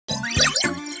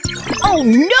Oh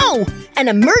no! An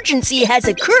emergency has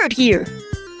occurred here.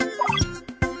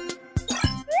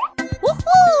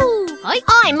 Woohoo!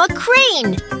 I'm a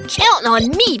crane. Count on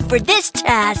me for this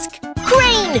task.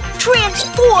 Crane,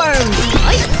 transform!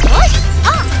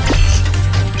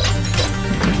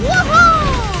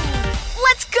 Woohoo!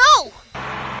 Let's go!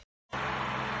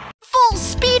 Full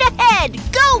speed ahead!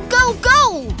 Go, go,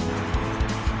 go!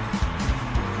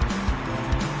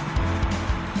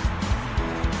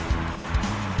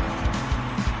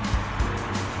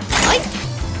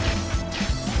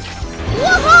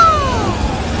 Woohoo!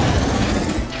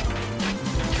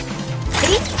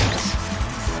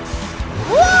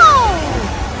 Whoa!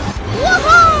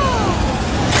 Woohoo!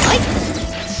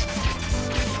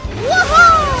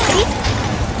 Woohoo!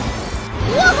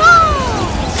 Woohoo!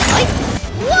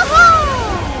 Woohoo!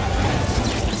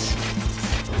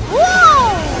 Whoa!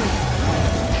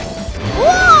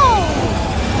 Whoa!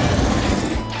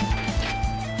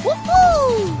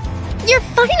 Woohoo! You're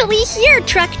finally here,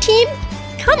 truck team.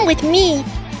 Come with me.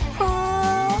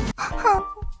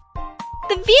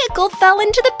 The vehicle fell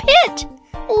into the pit.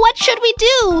 What should we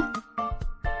do?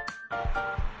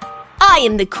 I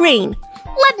am the crane.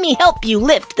 Let me help you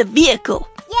lift the vehicle.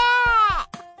 Yeah!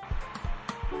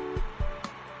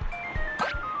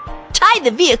 Tie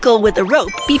the vehicle with a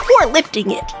rope before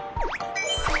lifting it.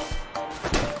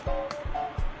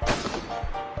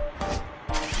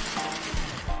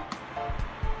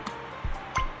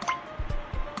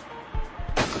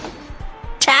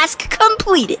 Task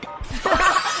completed.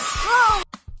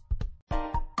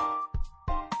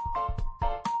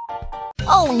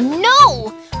 Oh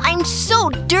no! I'm so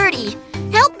dirty.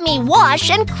 Help me wash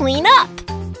and clean up.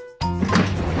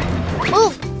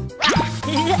 Ooh.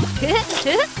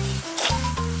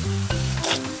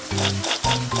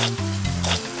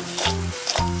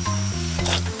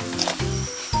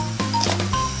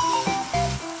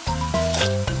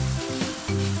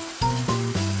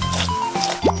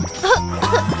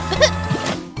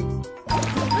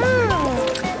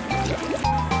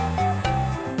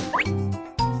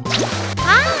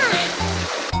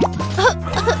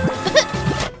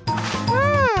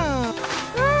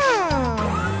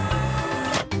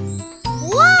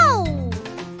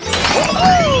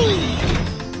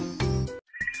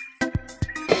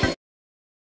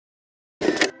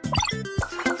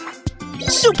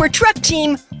 Super Truck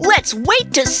Team, let's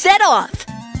wait to set off.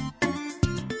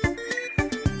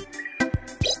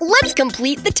 Let's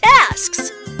complete the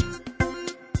tasks.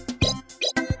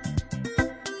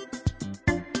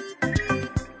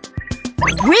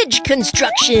 Bridge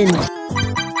construction.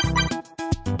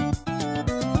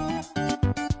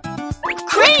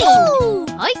 Crane.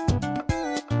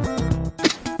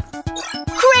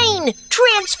 Crane,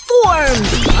 transform.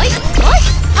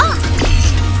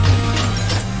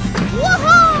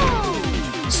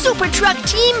 Woohoo! Super Truck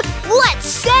Team, let's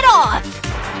set off!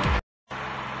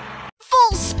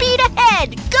 Full speed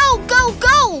ahead! Go, go,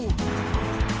 go!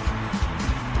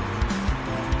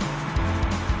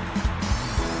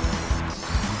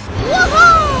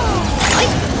 Woohoo!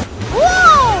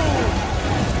 Whoa!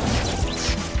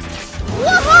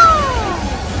 Woohoo!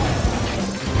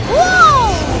 Whoa!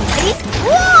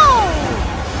 Whoa!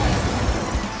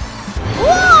 Whoa!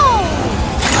 Whoa!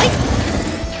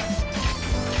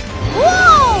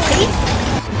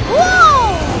 Whoa!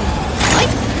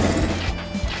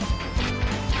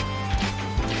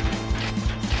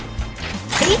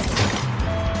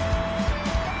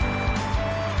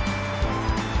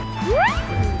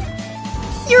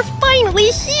 You're finally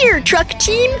here, Truck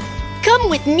Team. Come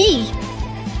with me.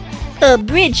 A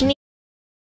bridge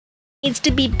needs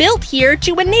to be built here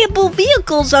to enable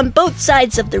vehicles on both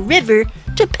sides of the river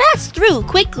to pass through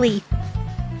quickly.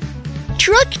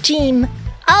 Truck Team,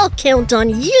 I'll count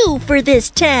on you for this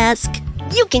task.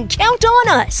 You can count on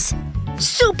us.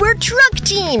 Super Truck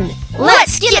Team,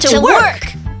 let's get to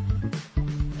work!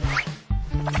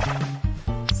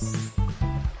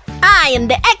 I am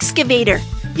the excavator.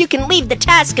 You can leave the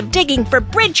task of digging for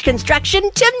bridge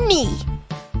construction to me.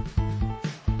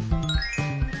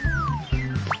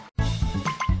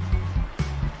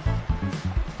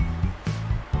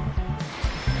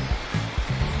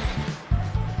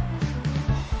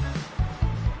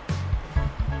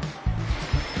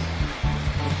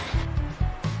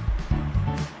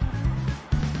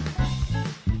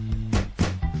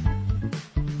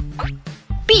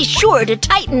 Be sure to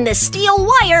tighten the steel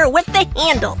wire with the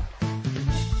handle.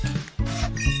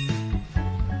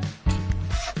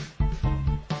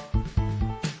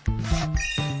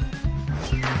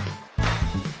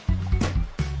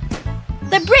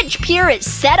 The bridge pier is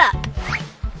set up.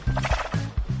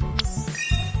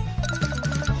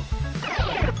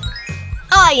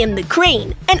 I am the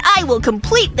crane, and I will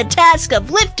complete the task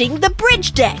of lifting the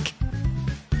bridge deck.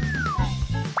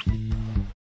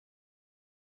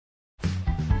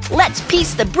 Let's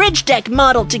piece the bridge deck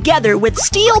model together with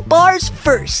steel bars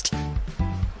first.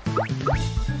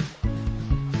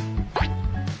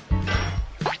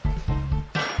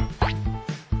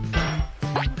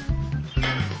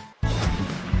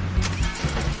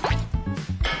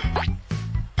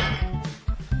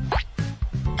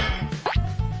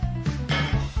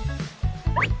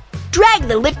 Drag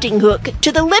the lifting hook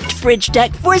to the lift bridge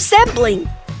deck for assembling.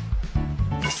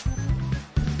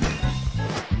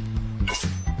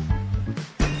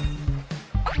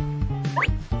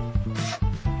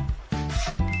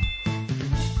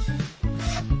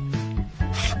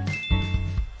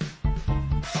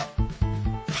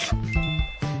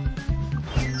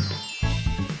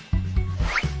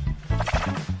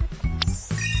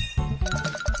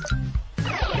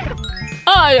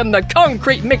 I am the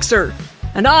concrete mixer,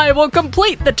 and I will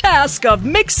complete the task of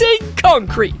mixing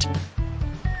concrete.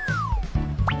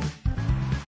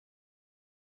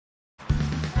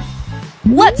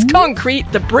 Let's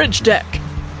concrete the bridge deck.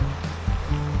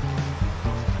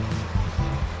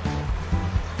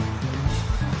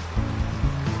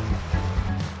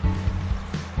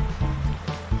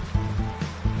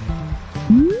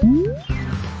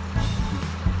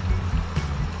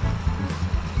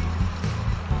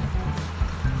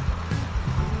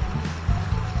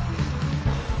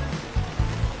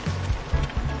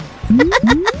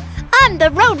 I'm the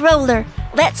road roller.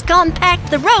 Let's compact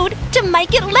the road to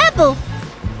make it level.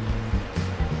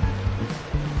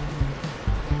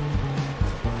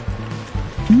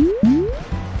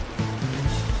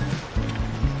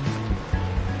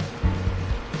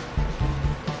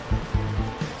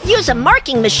 Use a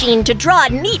marking machine to draw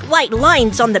neat white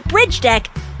lines on the bridge deck.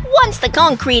 Once the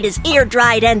concrete is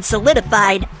air-dried and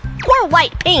solidified, pour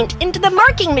white paint into the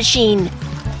marking machine.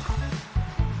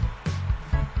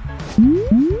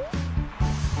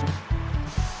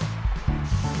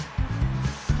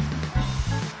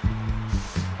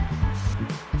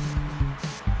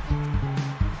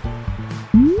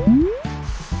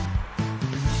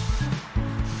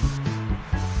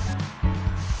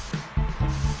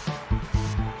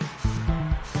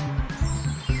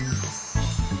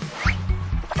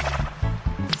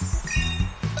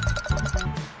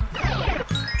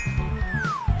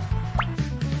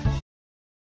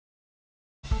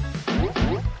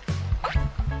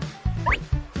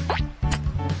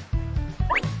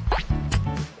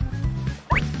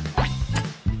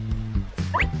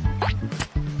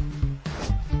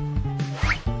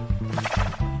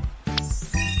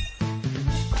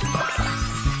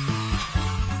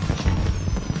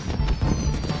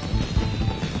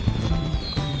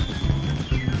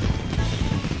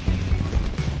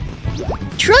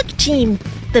 Truck team,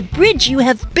 the bridge you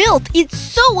have built is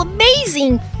so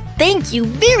amazing. Thank you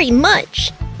very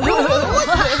much.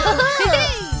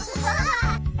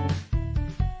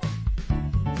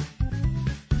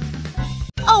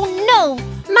 Oh no,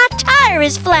 my tire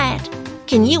is flat.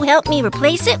 Can you help me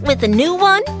replace it with a new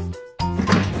one?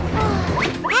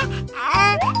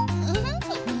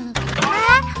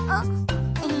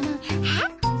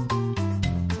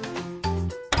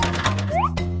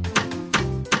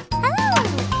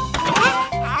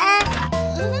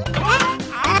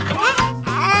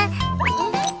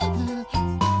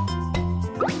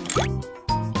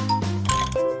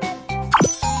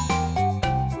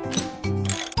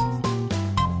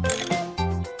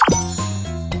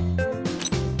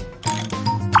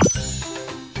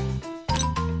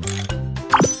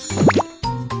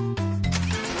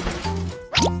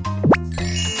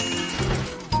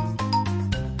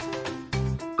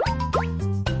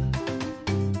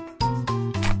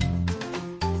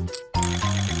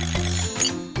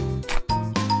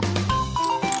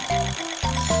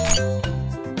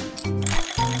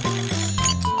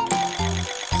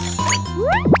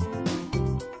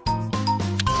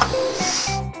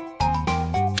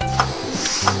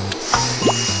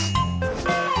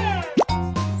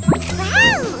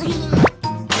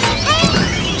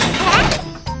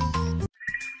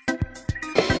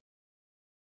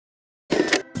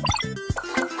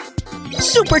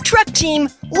 Super Truck Team,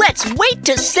 let's wait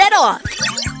to set off.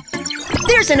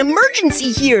 There's an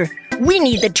emergency here. We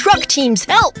need the truck team's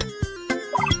help.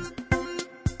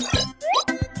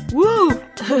 Woo!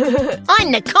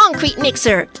 I'm the concrete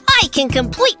mixer. I can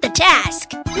complete the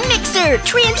task. Mixer,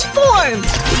 transform!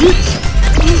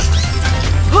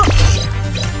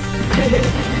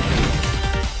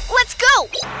 Let's go!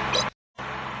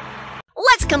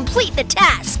 Let's complete the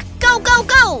task. Go, go,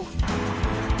 go!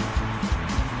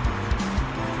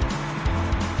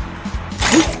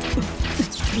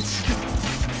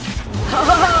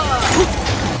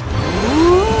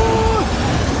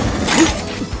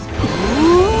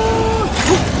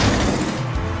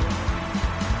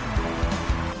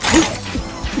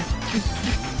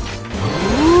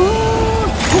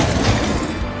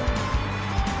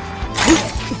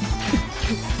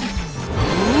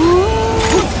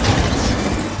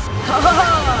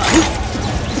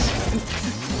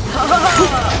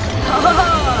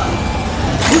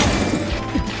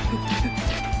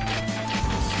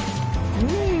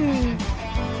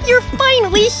 You're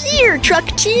finally here, truck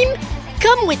team!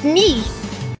 Come with me!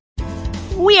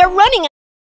 We are running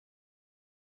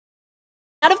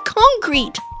out of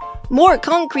concrete! More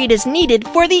concrete is needed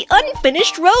for the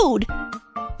unfinished road!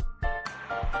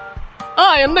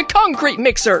 I am the concrete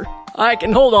mixer. I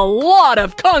can hold a lot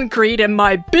of concrete in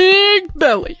my big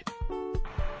belly.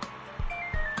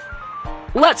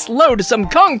 Let's load some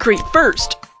concrete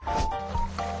first.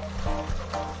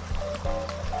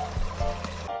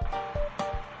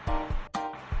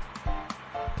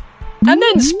 And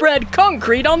then spread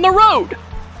concrete on the road.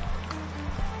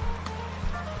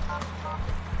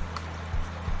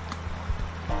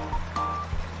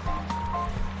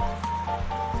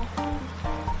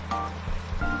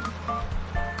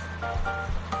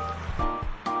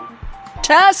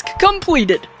 Task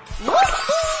completed.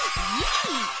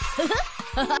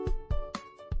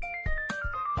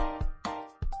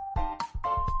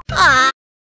 I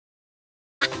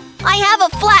have a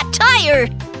flat tire!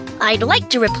 I'd like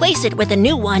to replace it with a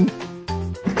new one.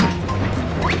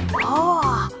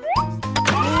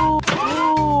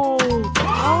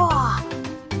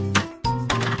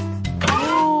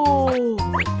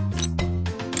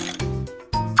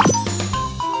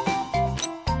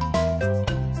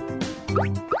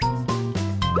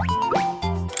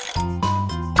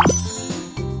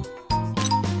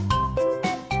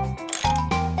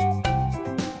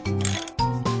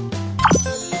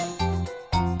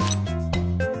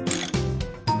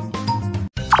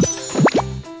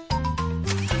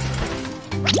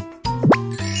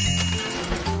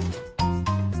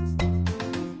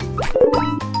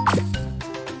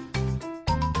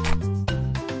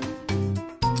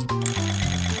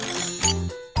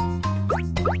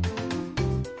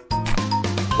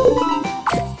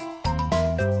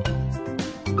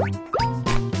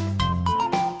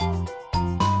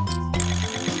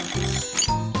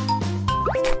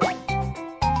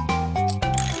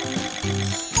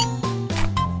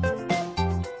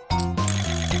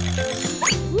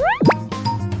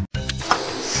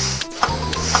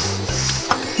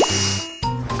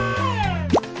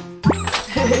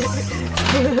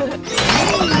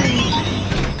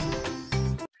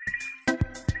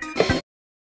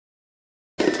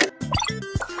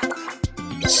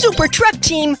 Super Truck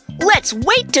Team, let's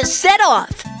wait to set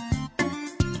off!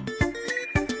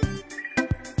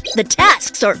 The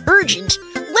tasks are urgent.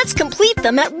 Let's complete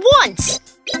them at once!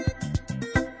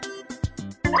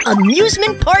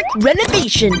 Amusement park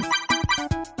renovation.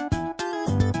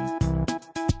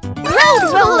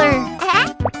 Road roller.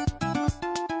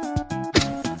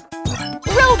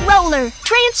 Road roller,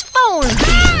 transform!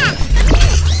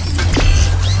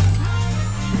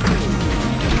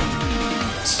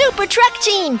 Super Truck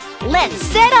Team, let's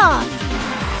set off!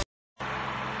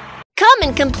 Come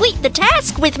and complete the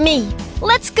task with me.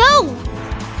 Let's go!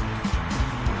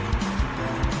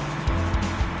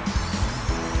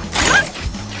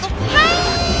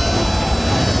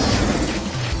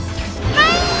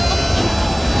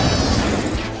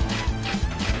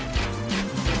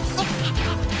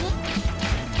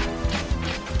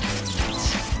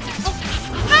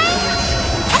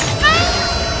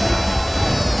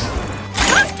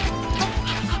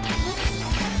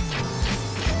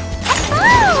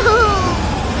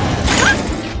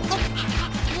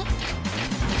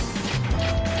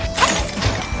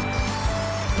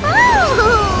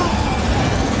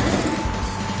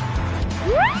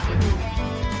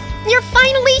 You're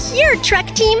finally here, Truck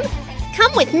Team!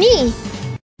 Come with me!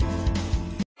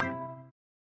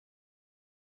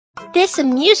 This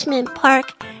amusement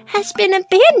park has been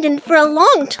abandoned for a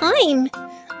long time.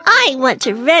 I want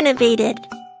to renovate it.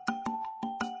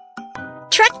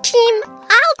 Truck Team,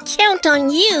 I'll count on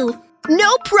you.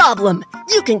 No problem.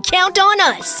 You can count on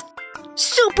us.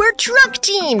 Super Truck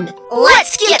Team,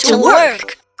 let's get to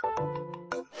work!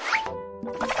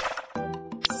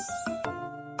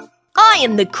 I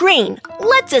am the crane.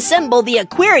 Let's assemble the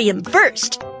aquarium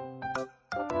first.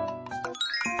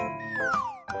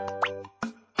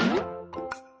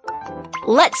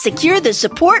 Let's secure the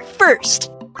support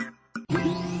first.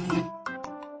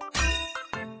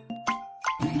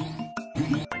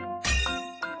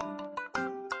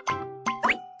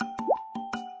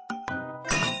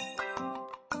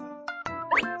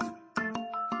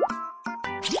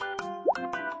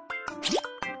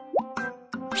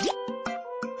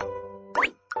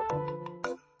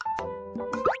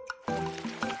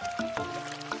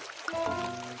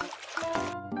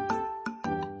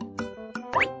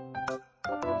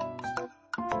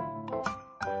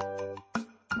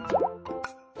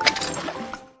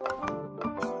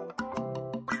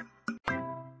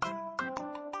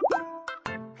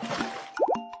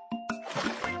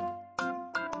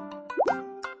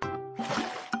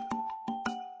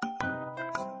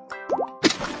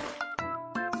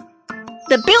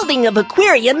 The building of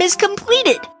aquarium is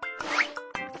completed.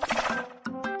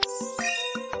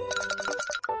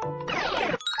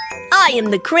 I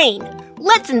am the crane.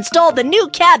 Let's install the new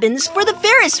cabins for the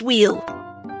Ferris wheel.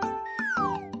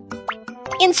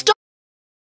 Install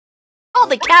all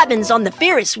the cabins on the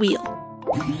Ferris wheel.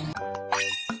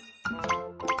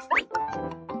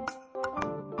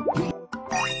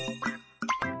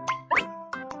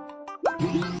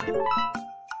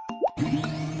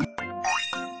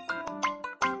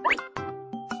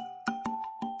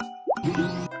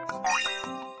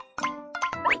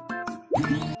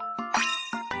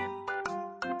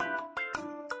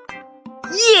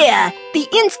 Yeah, the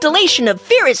installation of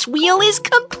Ferris wheel is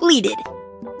completed.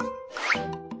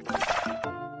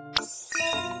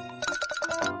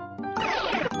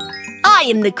 I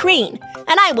am the crane,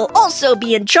 and I will also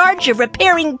be in charge of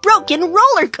repairing broken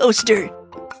roller coaster.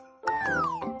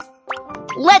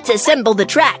 Let's assemble the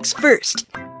tracks first.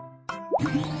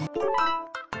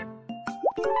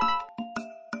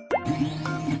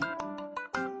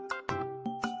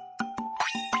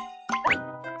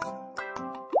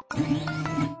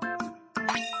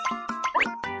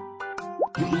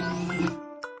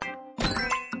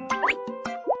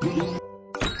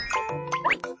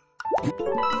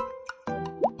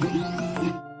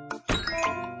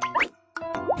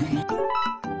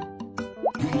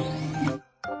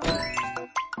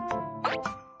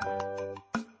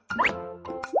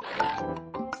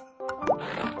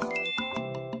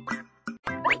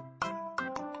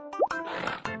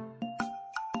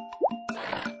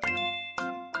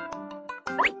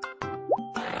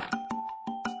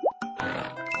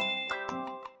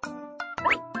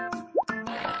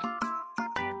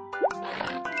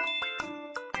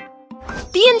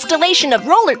 The installation of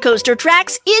roller coaster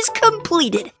tracks is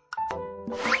completed.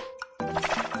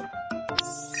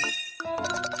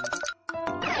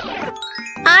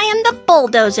 I am the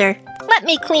bulldozer. Let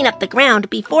me clean up the ground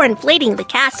before inflating the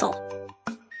castle.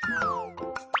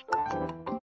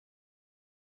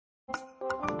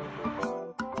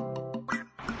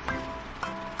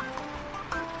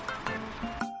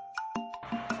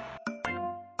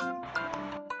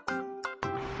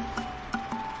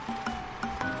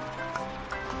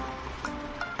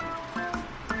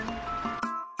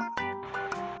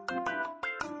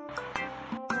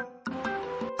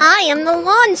 I am the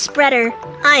lawn spreader.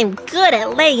 I'm good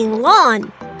at laying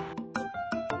lawn.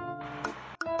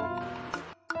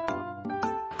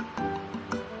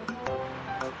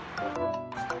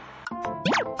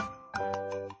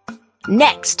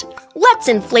 Next, let's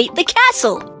inflate the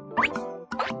castle.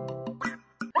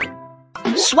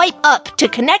 Swipe up to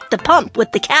connect the pump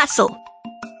with the castle.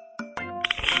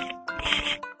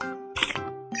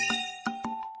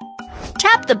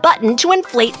 Tap the button to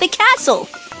inflate the castle.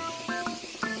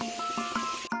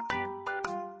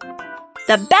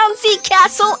 The bouncy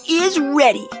castle is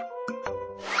ready.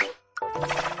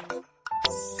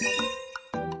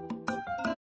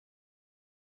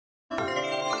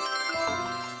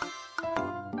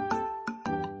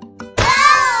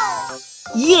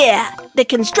 Yeah, the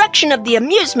construction of the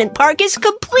amusement park is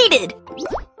completed.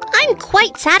 I'm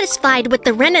quite satisfied with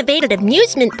the renovated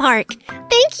amusement park.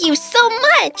 Thank you so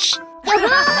much! Yay!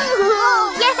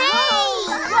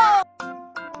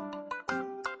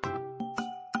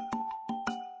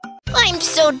 I'm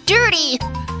so dirty!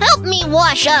 Help me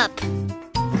wash up!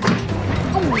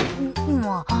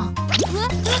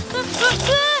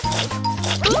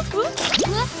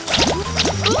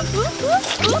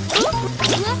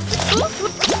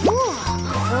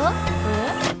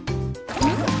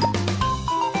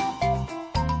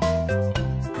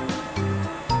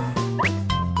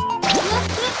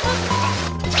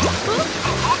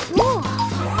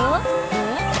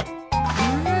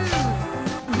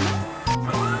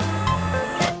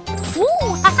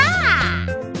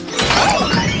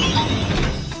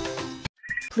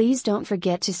 Please don't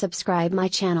forget to subscribe my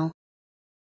channel.